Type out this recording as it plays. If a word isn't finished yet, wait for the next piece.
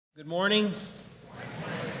Good morning.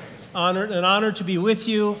 It's an honor to be with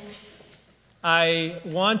you. I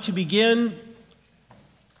want to begin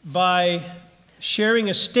by sharing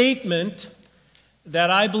a statement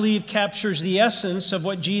that I believe captures the essence of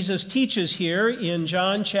what Jesus teaches here in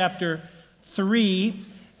John chapter 3.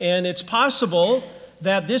 And it's possible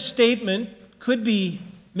that this statement could be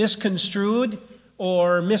misconstrued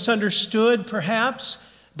or misunderstood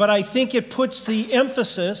perhaps, but I think it puts the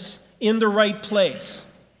emphasis in the right place.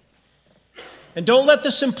 And don't let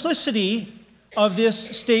the simplicity of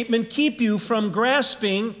this statement keep you from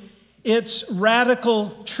grasping its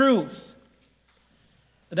radical truth.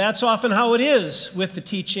 That's often how it is with the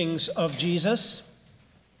teachings of Jesus.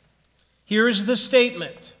 Here is the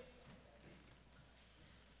statement.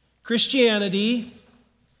 Christianity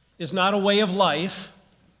is not a way of life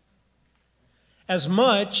as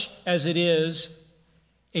much as it is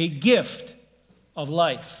a gift of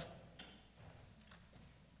life.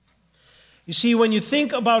 You see, when you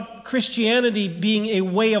think about Christianity being a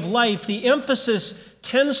way of life, the emphasis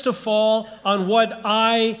tends to fall on what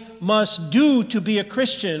I must do to be a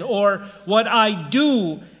Christian or what I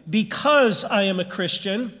do because I am a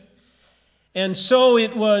Christian. And so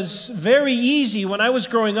it was very easy when I was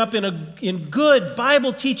growing up in good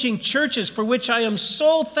Bible-teaching churches, for which I am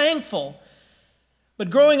so thankful. But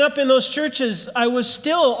growing up in those churches, I was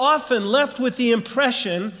still often left with the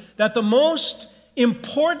impression that the most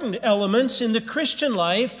important elements in the Christian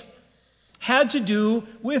life had to do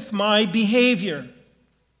with my behavior,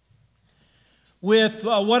 with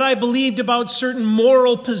what I believed about certain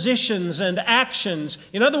moral positions and actions.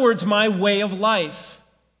 In other words, my way of life.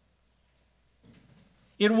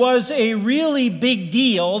 It was a really big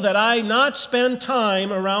deal that I not spend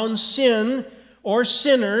time around sin or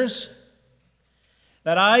sinners,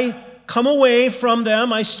 that I come away from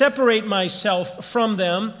them, I separate myself from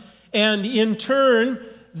them. And in turn,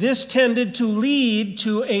 this tended to lead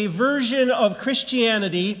to a version of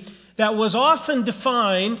Christianity that was often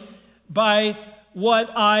defined by what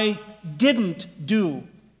I didn't do.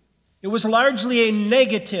 It was largely a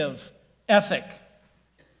negative ethic.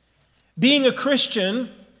 Being a Christian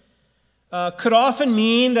could often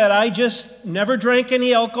mean that I just never drank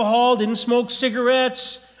any alcohol, didn't smoke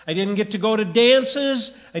cigarettes, I didn't get to go to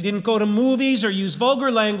dances, I didn't go to movies or use vulgar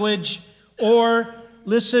language, or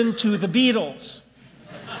listen to the Beatles.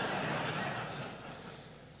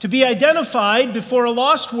 To be identified before a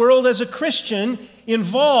lost world as a Christian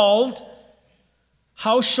involved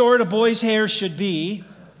how short a boy's hair should be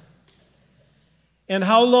and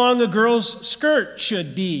how long a girl's skirt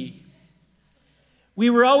should be. We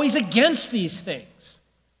were always against these things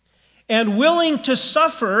and willing to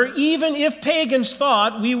suffer even if pagans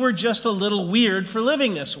thought we were just a little weird for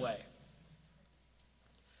living this way.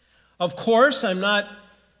 Of course, I'm not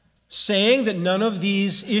saying that none of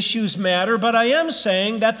these issues matter, but I am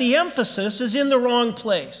saying that the emphasis is in the wrong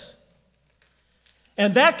place.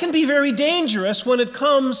 And that can be very dangerous when it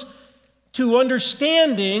comes to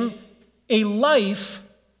understanding a life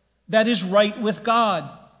that is right with God.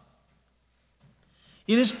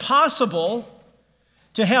 It is possible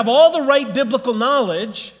to have all the right biblical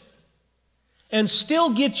knowledge and still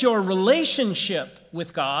get your relationship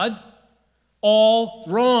with God all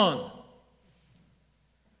wrong.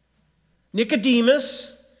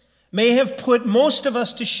 Nicodemus may have put most of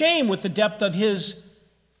us to shame with the depth of his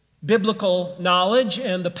biblical knowledge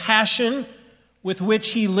and the passion with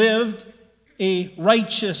which he lived a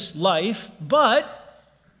righteous life, but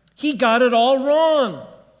he got it all wrong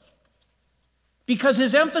because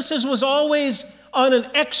his emphasis was always on an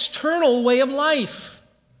external way of life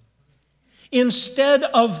instead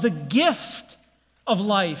of the gift of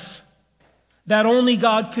life that only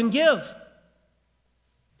God can give.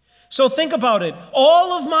 So think about it.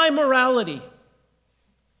 All of my morality,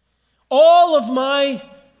 all of my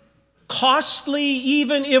costly,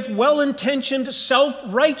 even if well-intentioned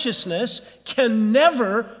self-righteousness can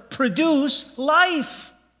never produce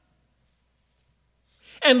life.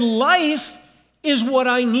 And life is what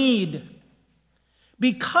I need.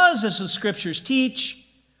 Because, as the scriptures teach,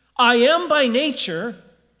 I am by nature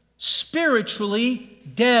spiritually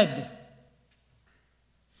dead.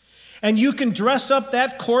 And you can dress up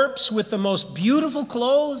that corpse with the most beautiful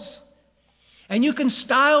clothes, and you can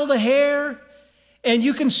style the hair, and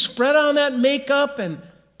you can spread on that makeup and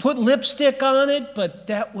put lipstick on it, but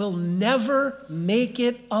that will never make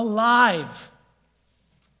it alive.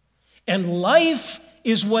 And life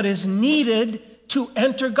is what is needed to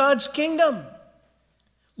enter God's kingdom.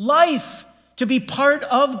 Life, to be part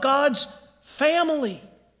of God's family.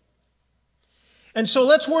 And so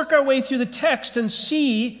let's work our way through the text and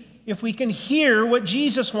see if we can hear what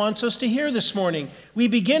Jesus wants us to hear this morning. We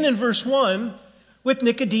begin in verse 1 with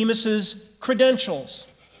Nicodemus's credentials.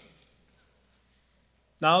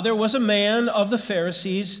 Now there was a man of the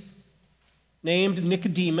Pharisees named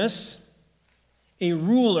Nicodemus, a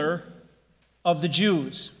ruler of the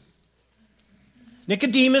Jews.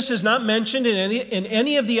 Nicodemus is not mentioned in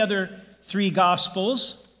any of the other three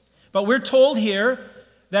Gospels, but we're told here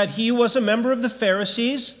that he was a member of the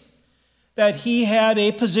Pharisees, that he had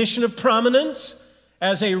a position of prominence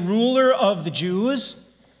as a ruler of the Jews,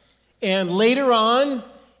 and later on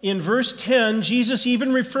in verse 10, Jesus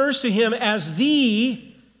even refers to him as the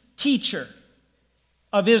teacher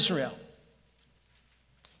of Israel.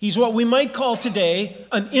 He's what we might call today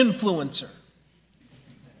an influencer.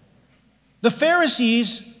 The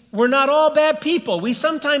Pharisees were not all bad people. We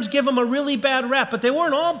sometimes give them a really bad rap, but they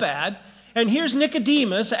weren't all bad. And here's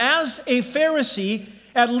Nicodemus, as a Pharisee,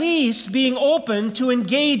 at least being open to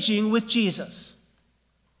engaging with Jesus.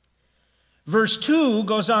 Verse 2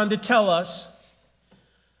 goes on to tell us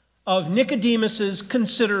of Nicodemus's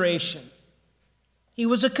consideration. He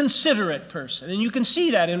was a considerate person, and you can see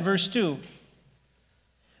that in verse 2.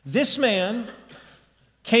 This man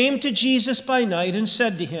came to Jesus by night and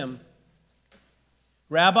said to him,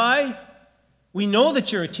 Rabbi, we know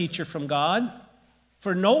that you're a teacher from God,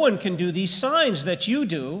 for no one can do these signs that you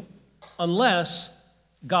do unless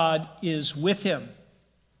God is with him.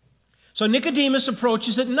 So Nicodemus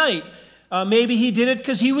approaches at night. Maybe he did it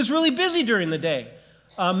because he was really busy during the day.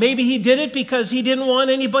 Maybe he did it because he didn't want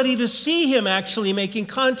anybody to see him actually making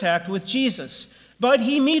contact with Jesus. But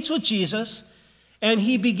he meets with Jesus, and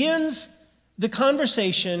he begins the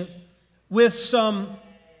conversation with some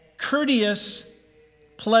courteous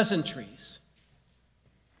pleasantries.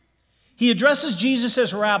 He addresses Jesus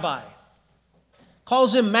as Rabbi,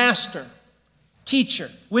 calls him Master, Teacher,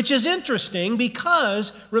 which is interesting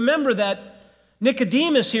because remember that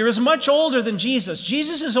Nicodemus here is much older than Jesus.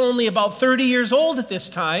 Jesus is only about 30 years old at this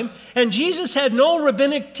time, and Jesus had no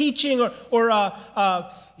rabbinic teaching or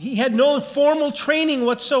he had no formal training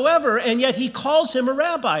whatsoever, and yet he calls him a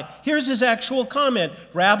rabbi. Here's his actual comment.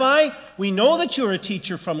 Rabbi, we know that you're a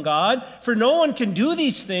teacher from God, for no one can do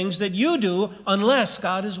these things that you do unless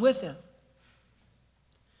God is with him.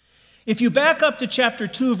 If you back up to chapter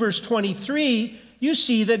 2, verse 23, you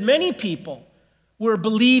see that many people were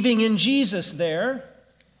believing in Jesus there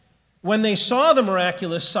when they saw the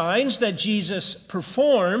miraculous signs that Jesus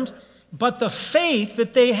performed, but the faith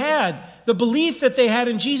that they had, the belief that they had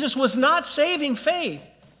in Jesus was not saving faith.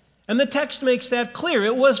 And the text makes that clear.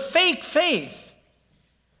 It was fake faith.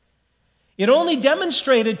 It only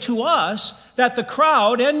demonstrated to us that the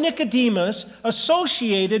crowd and Nicodemus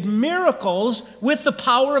associated miracles with the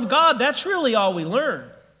power of God. That's really all we learn.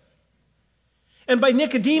 And by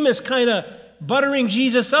Nicodemus kind of buttering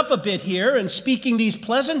Jesus up a bit here and speaking these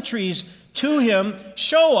pleasantries to him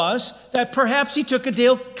show us that perhaps he took a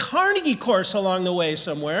Dale Carnegie course along the way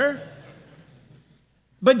somewhere.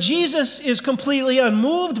 But Jesus is completely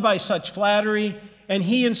unmoved by such flattery, and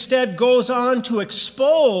he instead goes on to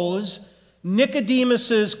expose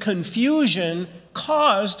Nicodemus's confusion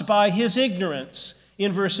caused by his ignorance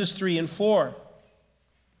in verses 3 and 4.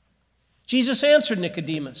 Jesus answered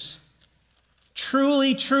Nicodemus,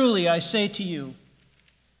 Truly, truly, I say to you,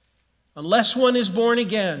 unless one is born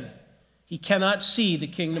again, he cannot see the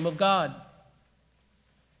kingdom of God.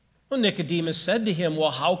 Well, Nicodemus said to him,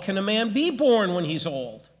 Well, how can a man be born when he's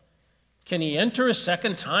old? Can he enter a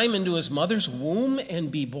second time into his mother's womb and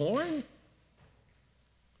be born?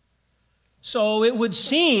 So it would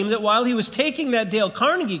seem that while he was taking that Dale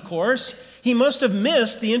Carnegie course, he must have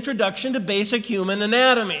missed the introduction to basic human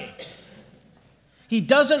anatomy. He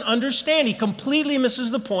doesn't understand. He completely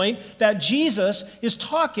misses the point that Jesus is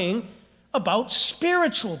talking about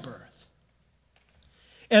spiritual birth.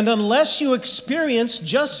 And unless you experience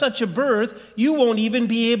just such a birth, you won't even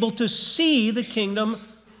be able to see the kingdom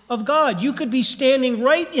of God. You could be standing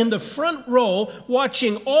right in the front row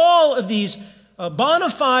watching all of these bona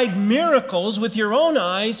fide miracles with your own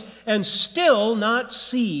eyes and still not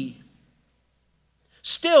see.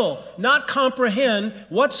 Still not comprehend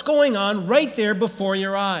what's going on right there before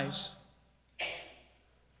your eyes.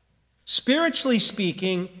 Spiritually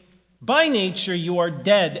speaking, by nature you are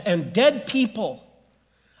dead, and dead people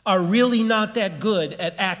are really not that good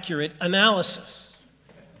at accurate analysis.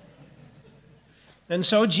 And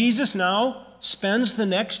so Jesus now spends the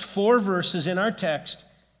next 4 verses in our text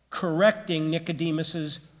correcting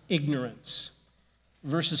Nicodemus's ignorance.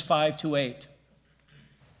 Verses 5 to 8.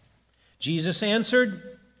 Jesus answered,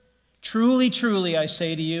 Truly, truly, I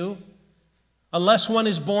say to you, unless one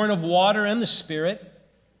is born of water and the Spirit,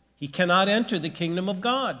 he cannot enter the kingdom of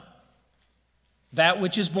God. That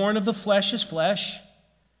which is born of the flesh is flesh.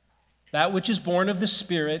 That which is born of the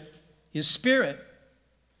Spirit is spirit.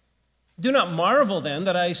 Do not marvel then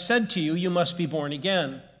that I said to you, you must be born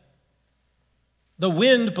again. The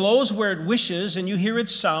wind blows where it wishes, and you hear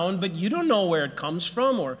its sound, but you don't know where it comes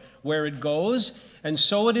from or where it goes. And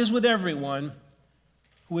so it is with everyone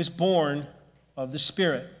who is born of the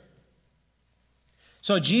Spirit.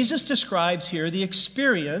 So Jesus describes here the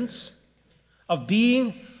experience of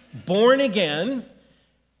being born again,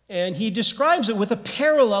 and he describes it with a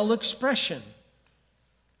parallel expression.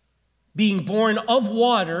 Being born of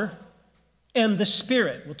water and the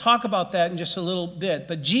Spirit. We'll talk about that in just a little bit.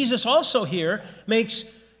 But Jesus also here makes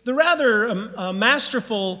the rather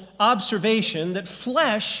masterful observation that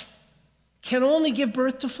flesh can only give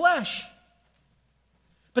birth to flesh,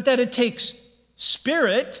 but that it takes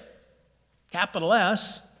Spirit, capital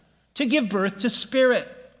S, to give birth to spirit.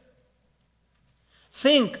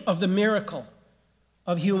 Think of the miracle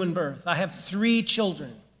of human birth. I have 3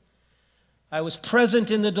 children. I was present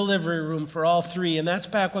in the delivery room for all 3, and that's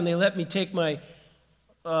back when they let me take my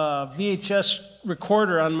VHS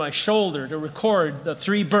recorder on my shoulder to record the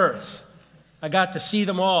 3 births. I got to see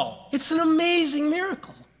them all. It's an amazing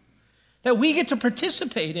miracle that we get to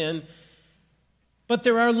participate in, but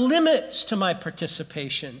there are limits to my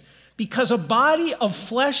participation because a body of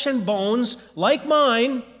flesh and bones like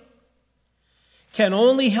mine can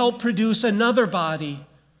only help produce another body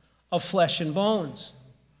of flesh and bones.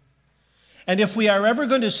 And if we are ever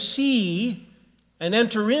going to see and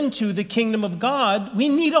enter into the kingdom of God, we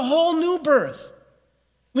need a whole new birth.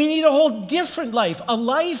 We need a whole different life, a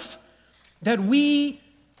life that we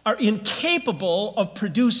are incapable of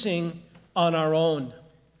producing on our own.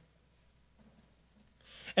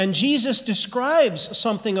 And Jesus describes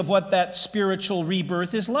something of what that spiritual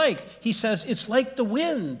rebirth is like. He says it's like the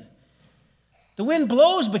wind. The wind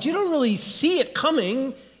blows, but you don't really see it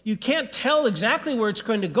coming. You can't tell exactly where it's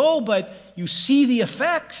going to go, but you see the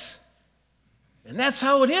effects. And that's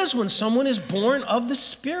how it is when someone is born of the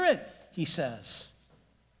Spirit, he says.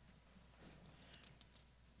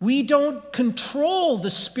 We don't control the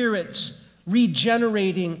Spirit's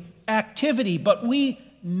regenerating activity, but we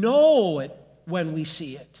know it when we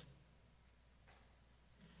see it.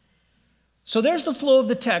 So there's the flow of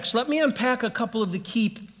the text. Let me unpack a couple of the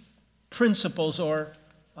key principles or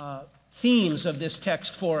themes of this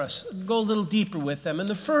text for us. Go a little deeper with them. And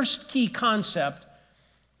the first key concept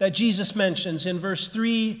that Jesus mentions in verse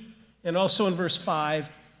 3 and also in verse 5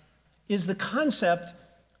 is the concept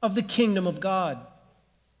of the kingdom of God.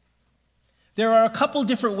 There are a couple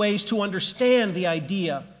different ways to understand the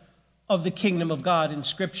idea of the kingdom of God in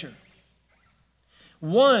Scripture.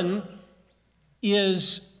 One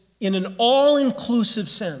is in an all-inclusive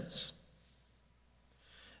sense.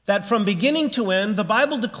 That from beginning to end, the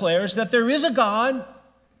Bible declares that there is a God,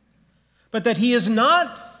 but that he is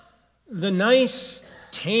not the nice,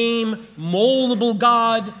 tame, moldable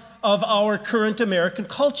God of our current American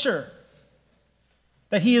culture.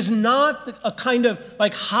 That he is not a kind of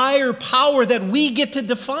like higher power that we get to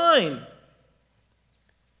define.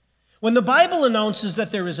 When the Bible announces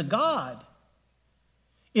that there is a God,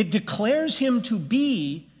 it declares him to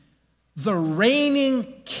be the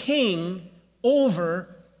reigning king over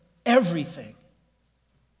everything.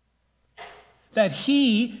 That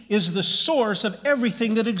he is the source of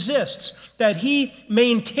everything that exists. That he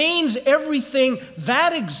maintains everything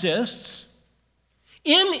that exists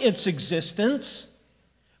in its existence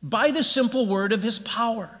by the simple word of his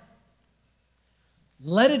power.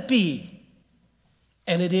 Let it be,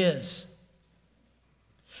 and it is.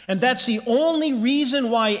 And that's the only reason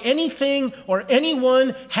why anything or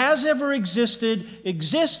anyone has ever existed,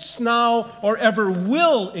 exists now, or ever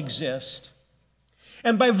will exist.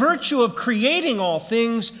 And by virtue of creating all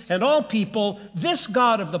things and all people, this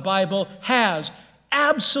God of the Bible has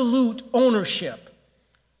absolute ownership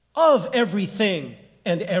of everything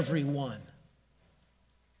and everyone.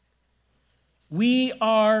 We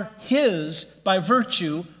are his by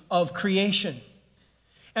virtue of creation.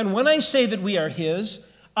 And when I say that we are his,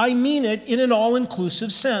 I mean it in an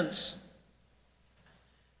all-inclusive sense.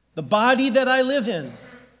 The body that I live in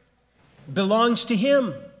belongs to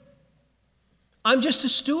him. I'm just a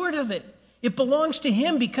steward of it. It belongs to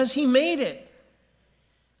him because he made it.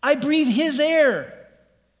 I breathe his air.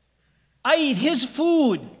 I eat his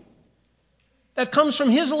food that comes from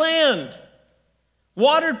his land,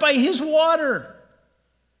 watered by his water.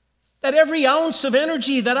 That every ounce of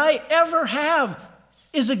energy that I ever have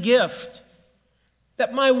is a gift.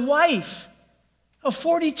 That my wife of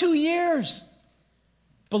 42 years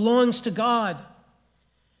belongs to God.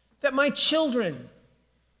 That my children,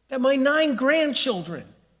 that my 9 grandchildren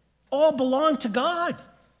all belong to God.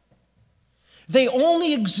 They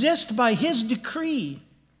only exist by His decree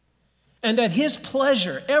and at His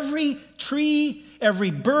pleasure. Every tree,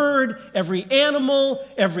 every bird, every animal,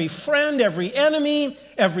 every friend, every enemy,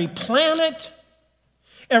 every planet,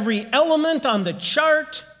 every element on the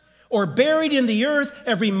chart or buried in the earth,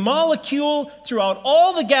 every molecule throughout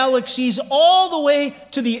all the galaxies, all the way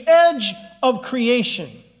to the edge of creation,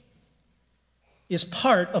 is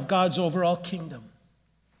part of God's overall kingdom.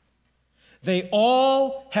 They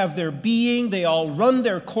all have their being, they all run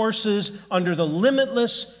their courses under the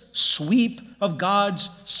limitless sweep of God's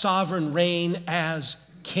sovereign reign as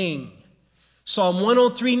King. Psalm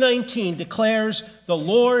 103:19 declares, "The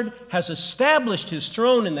Lord has established His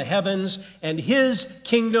throne in the heavens, and His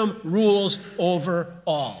kingdom rules over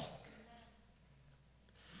all."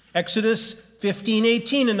 Exodus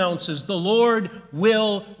 15:18 announces, "The Lord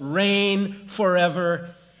will reign forever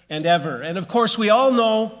and ever." And of course, we all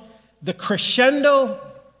know the crescendo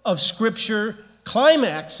of Scripture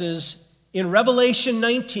climaxes in Revelation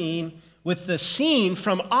 19 with the scene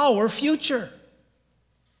from our future.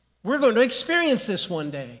 We're going to experience this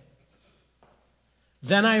one day.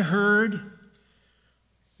 Then I heard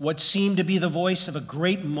what seemed to be the voice of a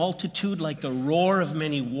great multitude, like the roar of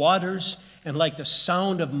many waters, and like the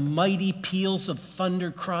sound of mighty peals of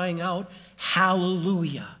thunder, crying out,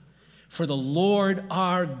 "Hallelujah! For the Lord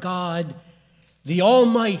our God, the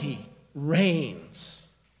Almighty, reigns.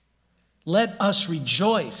 Let us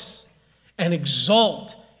rejoice and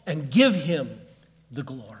exult and give Him the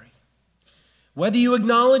glory." Whether you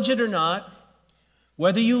acknowledge it or not,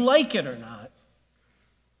 whether you like it or not,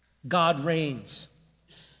 God reigns.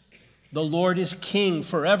 The Lord is King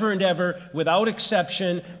forever and ever, without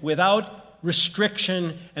exception, without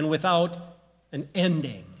restriction, and without an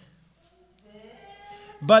ending.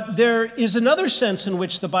 But there is another sense in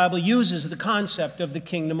which the Bible uses the concept of the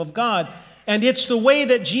kingdom of God, and it's the way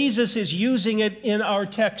that Jesus is using it in our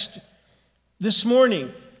text this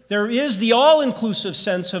morning. There is the all-inclusive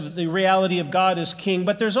sense of the reality of God as King,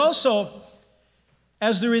 but there's also,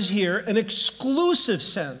 as there is here, an exclusive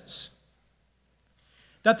sense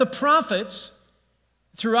that the prophets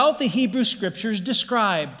throughout the Hebrew Scriptures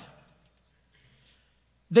described.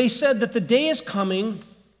 They said that the day is coming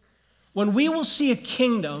when we will see a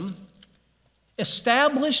kingdom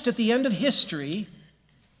established at the end of history,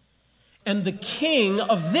 and the king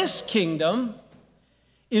of this kingdom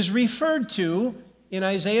is referred to in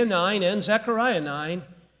Isaiah 9 and Zechariah 9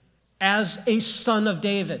 as a son of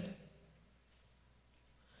David.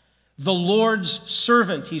 The Lord's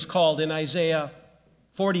servant, he's called in Isaiah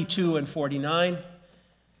 42 and 49.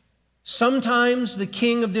 Sometimes the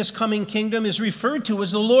king of this coming kingdom is referred to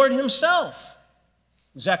as the Lord Himself.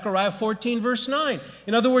 Zechariah 14, verse 9.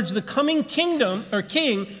 In other words, the coming kingdom or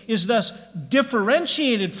king is thus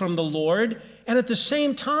differentiated from the Lord and at the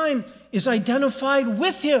same time is identified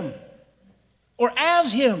with Him or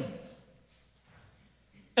as Him.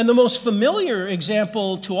 And the most familiar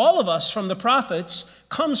example to all of us from the prophets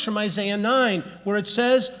comes from Isaiah 9, where it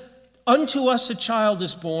says, "Unto us a child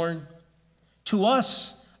is born, to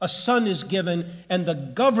us a son is given, and the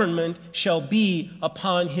government shall be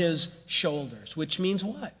upon His shoulders." Which means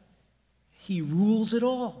what? He rules it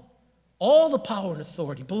all. All the power and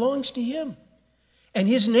authority belongs to Him. And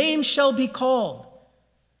His name shall be called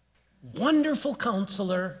Wonderful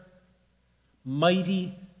Counselor,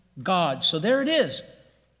 Mighty God. So there it is,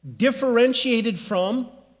 differentiated from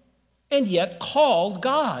and yet called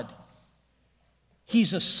God.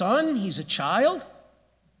 He's a son, He's a child,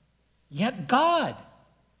 yet God.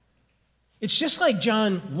 It's just like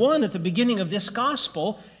John 1 at the beginning of this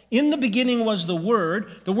gospel. In the beginning was the Word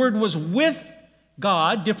was with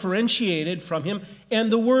God, differentiated from Him,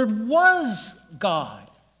 and the Word was God.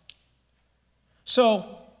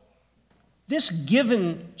 So this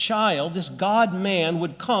given child, this God-man,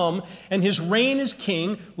 would come, and His reign as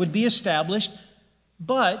king would be established,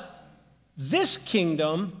 but this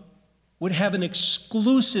kingdom would have an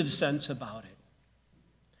exclusive sense about it.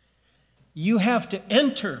 You have to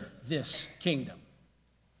enter this kingdom.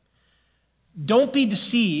 Don't be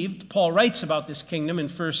deceived. Paul writes about this kingdom in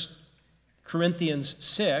 1 Corinthians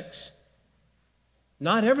 6.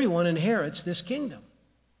 Not everyone inherits this kingdom.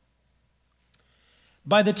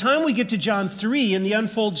 By the time we get to John 3 in the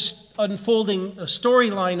unfolding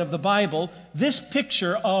storyline of the Bible, this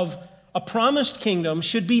picture of a promised kingdom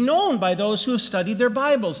should be known by those who have studied their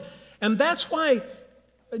Bibles. And that's why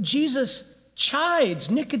Jesus chides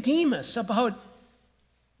Nicodemus about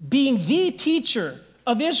being the teacher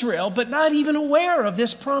of Israel, but not even aware of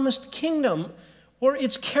this promised kingdom or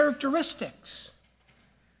its characteristics.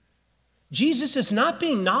 Jesus is not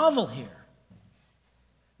being novel here.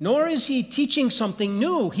 nor is he teaching something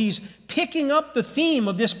new. He's picking up the theme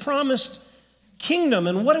of this promised kingdom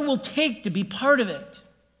and what it will take to be part of it.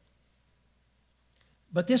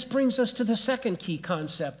 But this brings us to the second key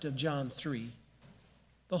concept of John 3,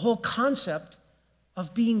 the whole concept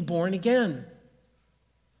of being born again.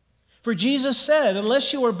 For Jesus said,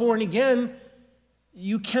 unless you are born again,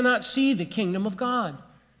 you cannot see the kingdom of God.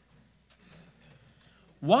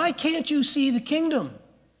 Why can't you see the kingdom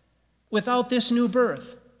without this new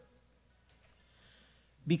birth?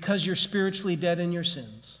 Because you're spiritually dead in your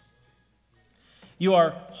sins. You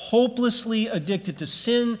are hopelessly addicted to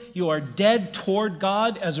sin. You are dead toward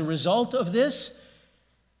God as a result of this.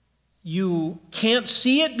 You can't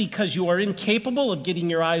see it because you are incapable of getting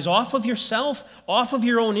your eyes off of yourself, off of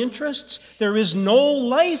your own interests. There is no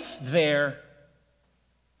life there.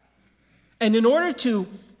 And in order to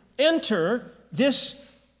enter this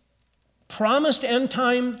promised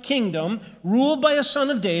end-time kingdom ruled by a son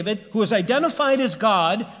of David who is identified as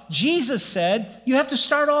God, Jesus said, you have to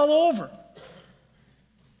start all over.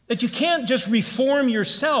 That you can't just reform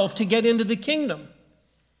yourself to get into the kingdom.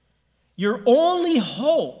 Your only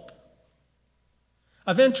hope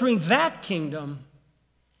of entering that kingdom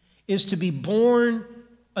is to be born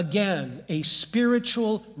again, a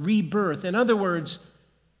spiritual rebirth. In other words,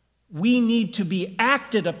 we need to be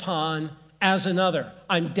acted upon as another.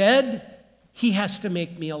 I'm dead, he has to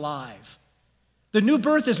make me alive. The new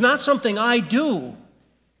birth is not something I do,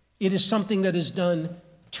 it is something that is done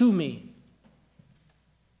to me.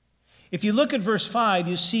 If you look at verse 5,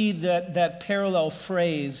 you see that parallel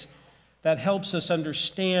phrase that helps us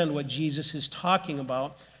understand what Jesus is talking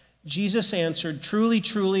about. Jesus answered, truly,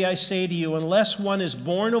 truly, I say to you, unless one is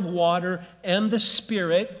born of water and the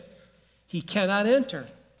Spirit, he cannot enter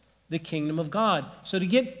the kingdom of God. So to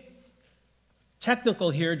get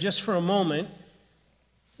technical here just for a moment,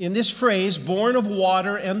 in this phrase, born of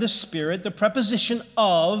water and the Spirit, the preposition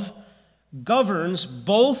of governs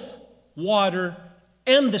both water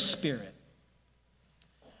and the Spirit,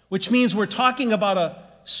 which means we're talking about a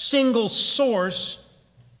single source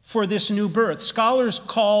for this new birth. Scholars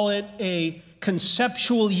call it a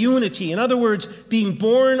conceptual unity. In other words, being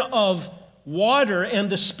born of water and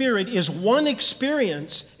the Spirit is one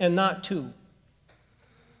experience and not two.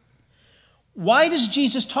 Why does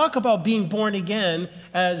Jesus talk about being born again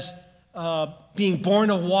as being born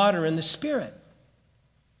of water and the Spirit?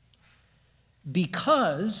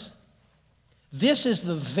 Because this is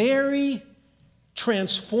the very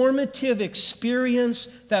transformative experience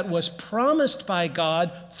that was promised by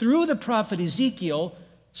God through the prophet Ezekiel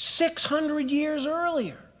 600 years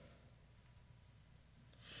earlier.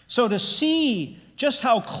 So to see just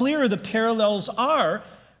how clear the parallels are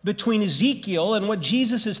between Ezekiel and what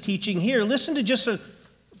Jesus is teaching here, listen to just a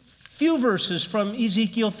few verses from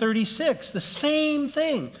Ezekiel 36. The same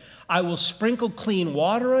thing. I will sprinkle clean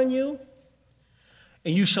water on you,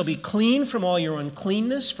 and you shall be clean from all your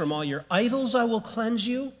uncleanness, from all your idols I will cleanse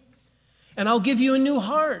you, and I'll give you a new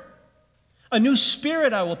heart. A new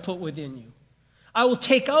spirit I will put within you. I will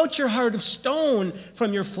take out your heart of stone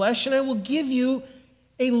from your flesh, and I will give you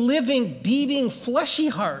a living, beating, fleshy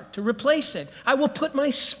heart to replace it. I will put my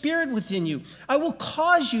spirit within you. I will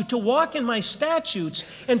cause you to walk in my statutes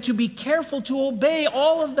and to be careful to obey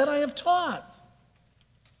all of that I have taught.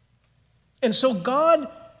 And so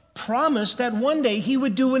God promised that one day he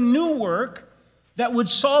would do a new work that would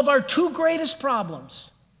solve our two greatest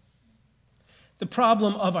problems. The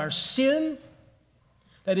problem of our sin,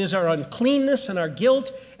 that is our uncleanness and our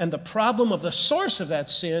guilt, and the problem of the source of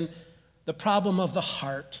that sin, the problem of the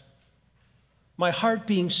heart. My heart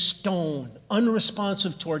being stone,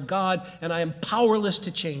 unresponsive toward God, and I am powerless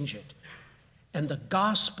to change it. And the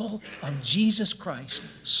gospel of Jesus Christ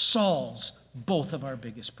solves both of our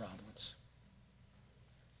biggest problems.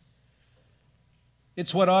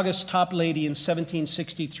 It's what August Toplady in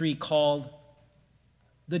 1763 called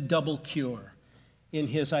the double cure in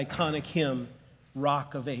his iconic hymn,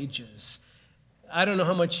 Rock of Ages. I don't know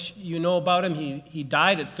how much you know about him. He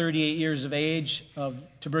died at 38 years of age of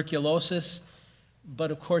tuberculosis.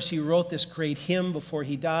 But of course, he wrote this great hymn before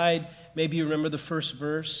he died. Maybe you remember the first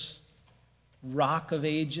verse. Rock of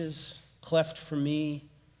ages, cleft for me.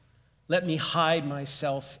 Let me hide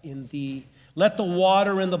myself in thee. Let the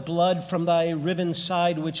water and the blood from thy riven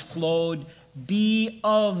side which flowed be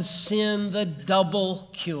of sin the double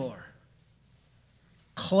cure.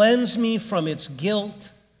 Cleanse me from its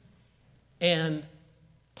guilt and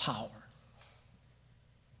power.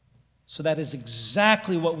 So that is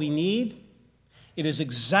exactly what we need. It is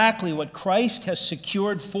exactly what Christ has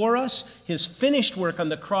secured for us. His finished work on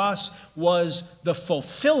the cross was the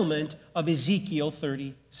fulfillment of Ezekiel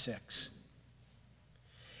 36.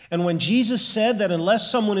 And when Jesus said that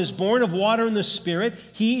unless someone is born of water and the Spirit,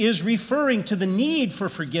 he is referring to the need for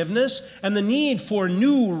forgiveness and the need for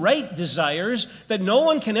new right desires, that no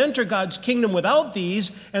one can enter God's kingdom without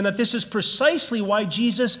these, and that this is precisely why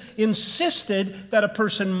Jesus insisted that a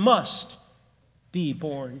person must be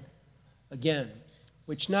born again.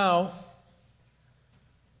 Which now,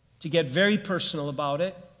 to get very personal about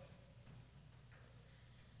it,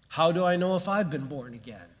 how do I know if I've been born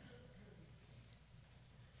again?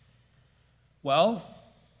 Well,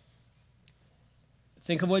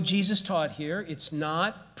 think of what Jesus taught here. It's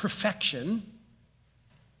not perfection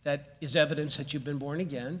that is evidence that you've been born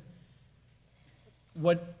again.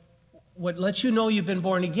 What lets you know you've been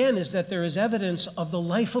born again is that there is evidence of the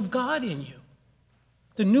life of God in you.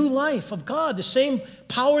 The new life of God, the same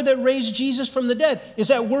power that raised Jesus from the dead,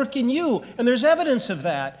 is at work in you, and there's evidence of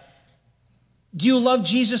that. Do you love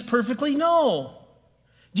Jesus perfectly? No.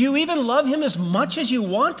 Do you even love him as much as you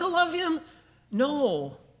want to love him?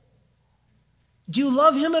 No. Do you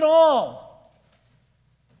love him at all?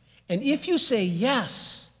 And if you say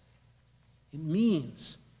yes, it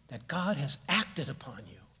means that God has acted upon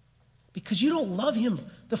you. Because you don't love him.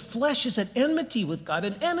 The flesh is at enmity with God,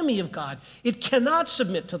 an enemy of God. It cannot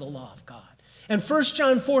submit to the law of God. And 1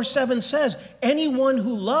 John 4:7 says, anyone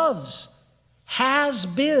who loves has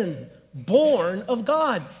been born of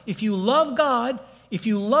God. If you love God, if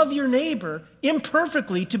you love your neighbor,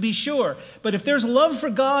 imperfectly to be sure, but if there's love for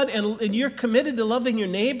God and you're committed to loving your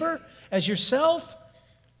neighbor as yourself,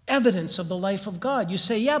 evidence of the life of God. You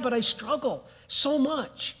say, yeah, but I struggle so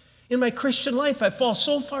much. In my Christian life, I fall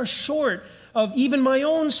so far short of even my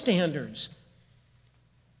own standards.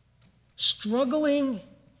 Struggling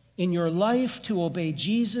in your life to obey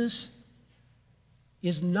Jesus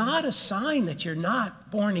is not a sign that you're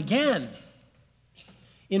not born again.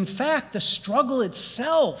 In fact, the struggle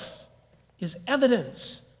itself is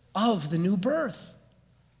evidence of the new birth.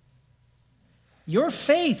 Your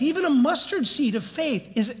faith, even a mustard seed of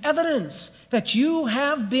faith, is evidence that you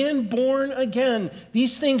have been born again.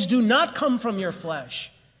 These things do not come from your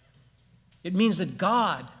flesh. It means that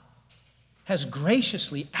God has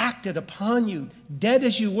graciously acted upon you, dead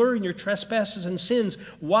as you were in your trespasses and sins.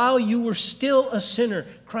 While you were still a sinner,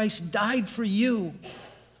 Christ died for you,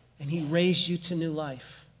 and he raised you to new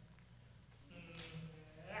life.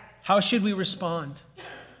 How should we respond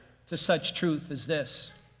to such truth as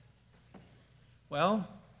this? Well,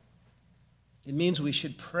 it means we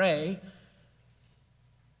should pray.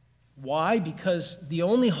 Why? Because the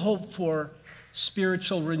only hope for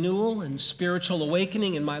spiritual renewal and spiritual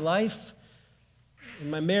awakening in my life,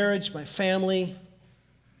 in my marriage, my family,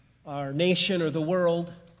 our nation, or the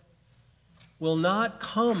world will not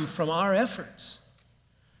come from our efforts.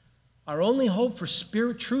 Our only hope for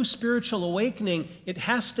true spiritual awakening, it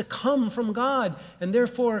has to come from God. And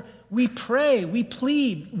therefore, we pray, we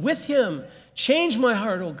plead with him, change my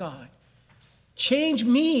heart, O God. Change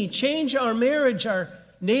me, change our marriage, our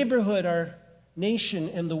neighborhood, our nation,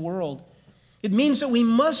 and the world. It means that we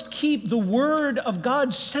must keep the Word of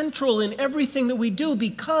God central in everything that we do,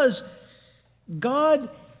 because God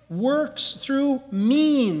works through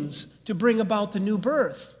means to bring about the new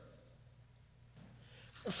birth.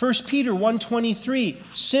 1 Peter 1:23,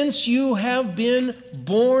 since you have been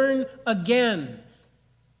born again,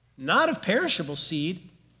 not of perishable seed,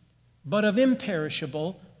 but of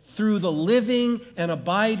imperishable, through the living and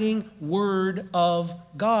abiding Word of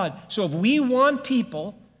God. So if we want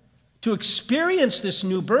people to experience this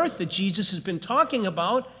new birth that Jesus has been talking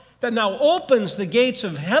about, that now opens the gates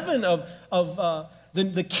of heaven, of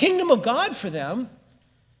the kingdom of God for them,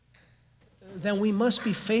 then we must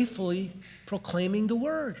be faithfully proclaiming the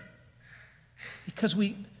word. Because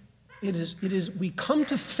we come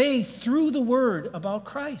to faith through the word about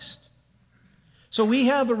Christ. So we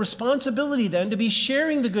have a responsibility then to be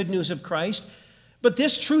sharing the good news of Christ, but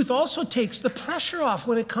this truth also takes the pressure off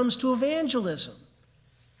when it comes to evangelism.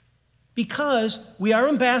 Because we are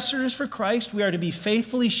ambassadors for Christ, we are to be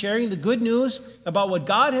faithfully sharing the good news about what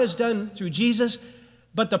God has done through Jesus,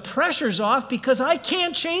 but the pressure's off because I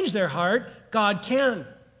can't change their heart, God can.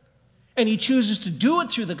 And he chooses to do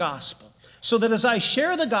it through the gospel. So that as I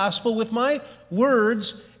share the gospel with my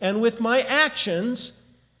words and with my actions,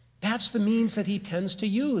 that's the means that he tends to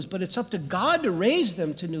use. But it's up to God to raise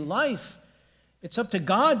them to new life. It's up to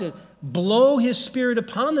God to blow his Spirit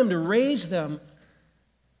upon them to raise them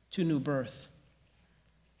to new birth.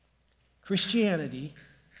 Christianity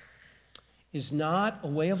is not a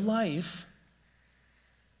way of life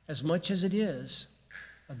as much as it is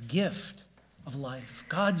a gift of life,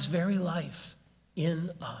 God's very life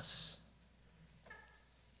in us.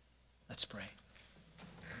 Let's pray.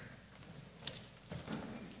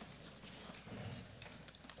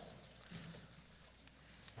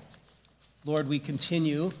 Lord, we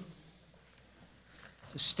continue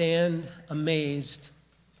to stand amazed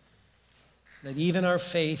that even our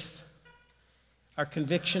faith, our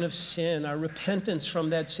conviction of sin, our repentance from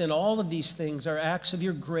that sin, all of these things are acts of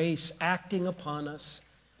your grace acting upon us.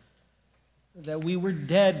 That we were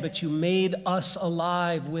dead, but you made us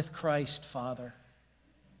alive with Christ, Father.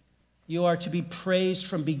 You are to be praised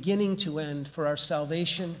from beginning to end for our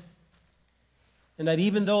salvation. And that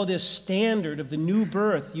even though this standard of the new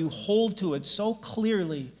birth, you hold to it so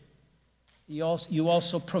clearly, you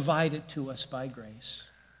also provide it to us by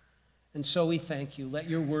grace. And so we thank you. Let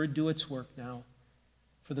your word do its work now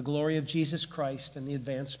for the glory of Jesus Christ and the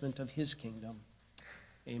advancement of his kingdom.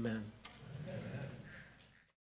 Amen.